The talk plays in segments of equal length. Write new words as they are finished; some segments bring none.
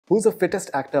Who's the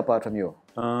fittest actor apart from you?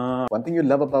 One thing you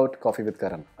love about Coffee with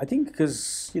Karan? I think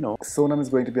because, Sonam is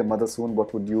going to be a mother soon.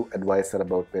 What would you advise her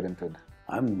about parenthood?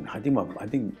 I think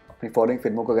अपनी following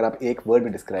फिल्मों को अगर आप एक word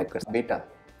में describe कर सकते, बेटा,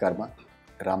 कर्मा,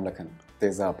 राम लखन,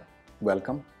 तेजाब,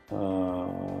 welcome.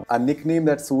 A nickname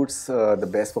that suits the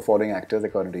best for following actors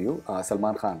according to you: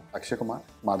 Salman Khan, Akshay Kumar,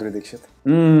 Madhuri Dixit.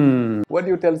 What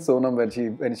do you tell Sonam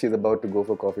when she's about to go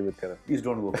for coffee with Karan? please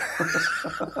don't go.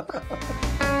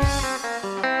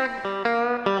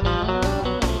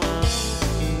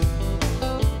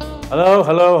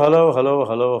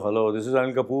 Hello. This is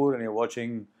Anil Kapoor and you're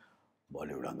watching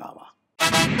Bollywood Hungama.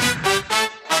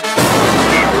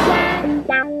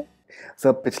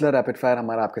 Sir, पिछला rapid fire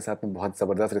हमारा आपके साथ में बहुत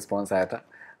ज़बरदस्त response आया था.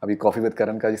 अभी कॉफ़ी विद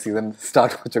करण का जो सीज़न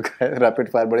स्टार्ट हो चुका है, रैपिड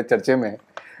फायर बड़े चर्चे में है,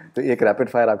 तो एक रैपिड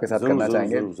फायर आपके साथ करना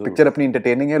चाहेंगे. पिक्चर अपनी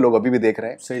इंटरटेनिंग है, लोग अभी भी देख रहे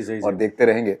हैं. सही और देखते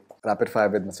रहेंगे. Rapid fire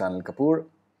with mister Anil Kapoor.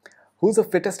 Who's the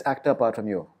fittest actor apart from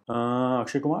you?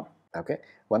 Akshay Kumar. Okay.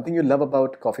 One thing you love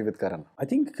about Coffee with Karan? I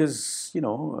think because,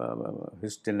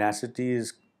 his tenacity,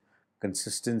 his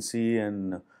consistency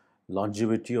and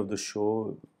longevity of the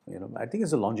show, I think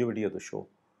it's the longevity of the show.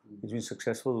 It's been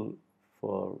successful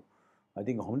for, I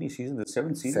think, how many seasons?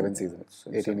 7 seasons? 7 seasons.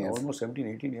 18 years. Almost 17,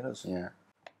 18 years. Yeah.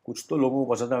 कुछ तो लोगों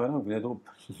को पसंद आएगा ना, नहीं तो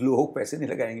लोग पैसे नहीं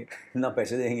लगाएंगे, ना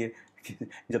पैसे देंगे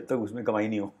जब तक उसमें कमाई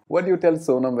नहीं हो. What do you tell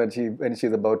Sonam when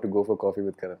she's about to go for coffee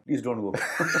with Karan? Please don't go.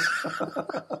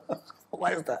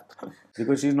 Why is that?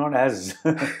 Because she's not as,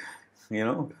 समझते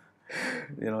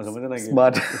ना कि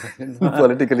Smart,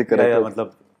 politically correct. या मतलब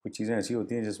कुछ चीज़ें ऐसी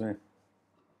होती हैं जिसमें.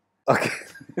 Okay.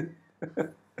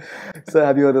 So,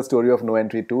 have you heard the story of No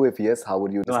Entry2? If yes, how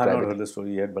would you No, I describe have not it? heard the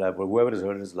story yet, but whoever has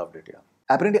heard it has loved it. Yeah.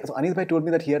 Apparently, so Anil bhai told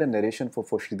me that he had a narration for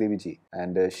Sridevi ji,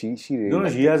 and she really. No,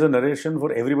 she has a narration for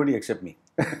everybody except me.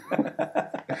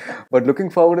 But looking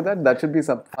forward to that, that should be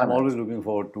some fun. I'm always looking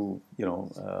forward to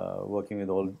working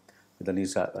with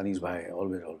Anis bhai.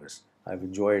 Always. I've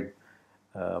enjoyed.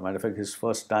 Matter of fact, his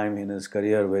first time in his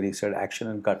career where he said action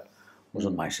and cut was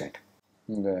on my set.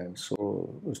 Right. So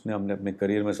उसने हमने अपने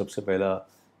career में सबसे पहला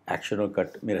action और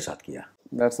cut मेरे साथ किया.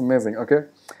 That's amazing. Okay.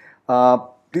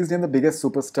 Please name the biggest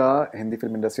superstar Hindi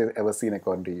film industry has ever seen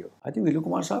according to you. I think Dilip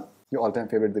Kumar साहब. Your all-time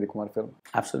favorite Dilip Kumar film?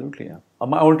 Absolutely, yeah.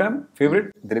 My all-time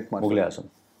favorite? Dilip Kumar. Mughal Azam.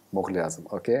 Mughal Azam.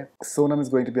 Okay. Sonam is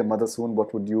going to be a mother soon.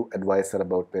 What would you advise her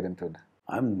about parenthood?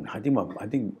 I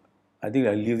think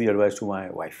I'll leave the advice to my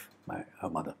wife, her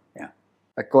mother. Yeah.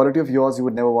 A quality of yours you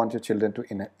would never want your children to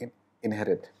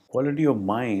inherit. Quality of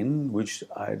mine which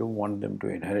I don't want them to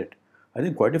inherit. I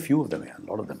think quite a few of them, yeah, a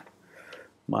lot of them.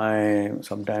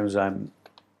 Sometimes I'm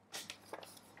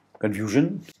confusion,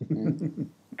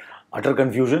 utter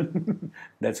confusion.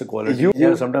 That's a quality.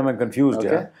 Yeah, sometimes I'm confused.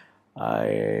 Okay.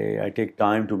 Yeah, I take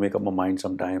time to make up my mind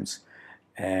sometimes,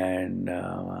 and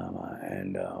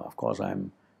of course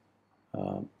I'm.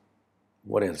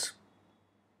 What else?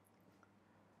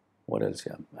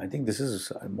 Yeah, I think this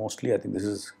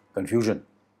is confusion.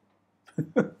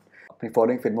 अपनी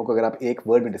following फिल्मों को अगर आप एक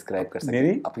word में describe कर सकते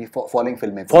हैं, अपनी फॉलोइंग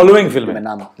फिल्में मैं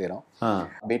नाम ले रहा हूँ. हाँ.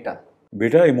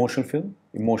 बेटा emotional film,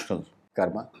 emotional.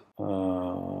 Karma,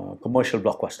 commercial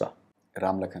blockbuster.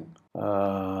 Ram Lakhan,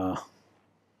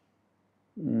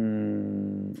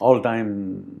 all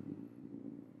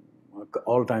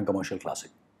time commercial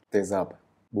classic. तेजाब,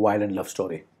 violent love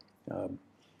story.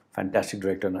 Fantastic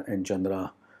director in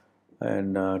Chandra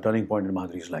and turning point in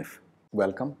Madhuri's life.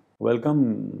 Welcome,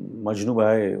 Majnu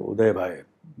bhai, Uday bhai.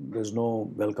 There's no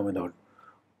welcome without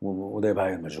Uday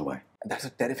bhai and Majnu bhai. That's a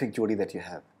terrific jodi that you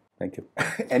have. Thank you.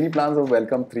 Any plans of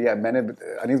welcome 3? मैंने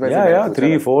अनीस भाई से Yeah,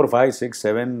 3, 4, 5, 6,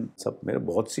 7 सब मेरे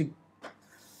बहुत सी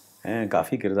हैं,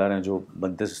 काफ़ी किरदार हैं जो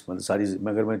बनते मतलब सारी.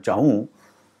 अगर मैं चाहूँ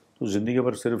तो ज़िंदगी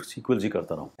भर सिर्फ सीक्वल्स ही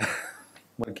करता रहूँ.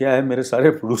 मगर क्या है, मेरे सारे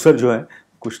प्रोड्यूसर जो हैं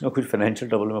कुछ ना कुछ फाइनेंशियल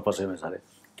ट्रबल में फंसे हुए सारे.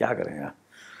 क्या करें यार,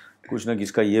 कुछ ना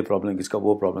किसका ये प्रॉब्लम, किसका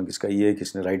वो प्रॉब्लम, किसका ये,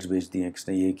 किसने राइट्स बेच दिए,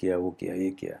 किसने ये किया, वो किया, ये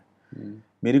किया.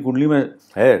 मेरी कुंडली में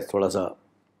है थोड़ा सा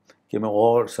कि मैं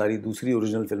और सारी दूसरी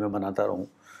ओरिजिनल फिल्में बनाता रहूं.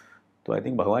 तो आई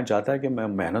थिंक भगवान चाहता है कि मैं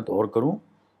मेहनत और करूं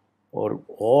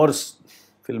और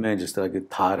फिल्में जिस तरह की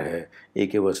थार है,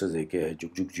 AK वर्सेस AK है,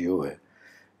 जुगजुगजियो है,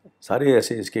 सारे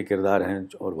ऐसे इसके किरदार हैं.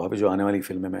 और वहाँ पे जो आने वाली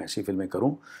फिल्में मैं ऐसी फिल्में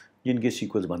करूं जिनके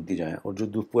सीक्वल्स बनती जाएं. और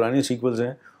जो पुराने सीक्वल्स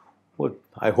हैं वो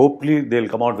आई होपली they will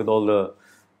come out with all the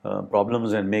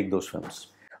problems and make those films.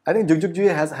 I think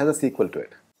JugJuggJeeyo has a sequel to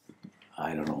it. I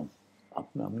don't know.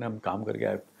 हमने काम करके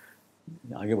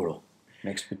आगे बढ़ो.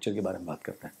 नेक्स्ट पिक्चर के बारे में बात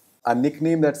करते हैं. A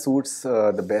nickname that suits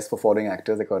the best for following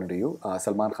actors according to you: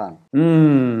 Salman Khan,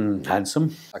 handsome.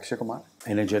 Akshay Kumar,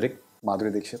 energetic.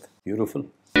 Madhuri Dixit, beautiful.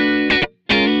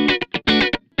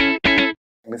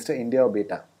 Mr. India or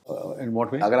Beta? In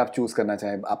what way? अगर आप चूज करना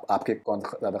चाहें, आपके कौन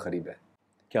ज्यादा करीब है?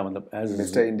 क्या मतलब as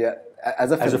mister India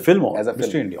as a film? As a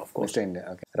mister India, of course. Mister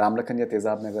India, okay. Ram Lakhan या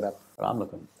तेजाब में अगर आप? Ram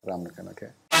Lakhan. Ram Lakhan,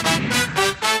 okay.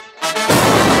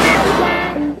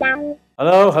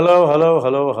 Hello, hello, hello,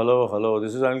 hello, hello, hello.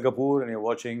 This is Anil Kapoor and you're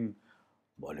watching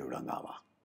Bollywood Hungama.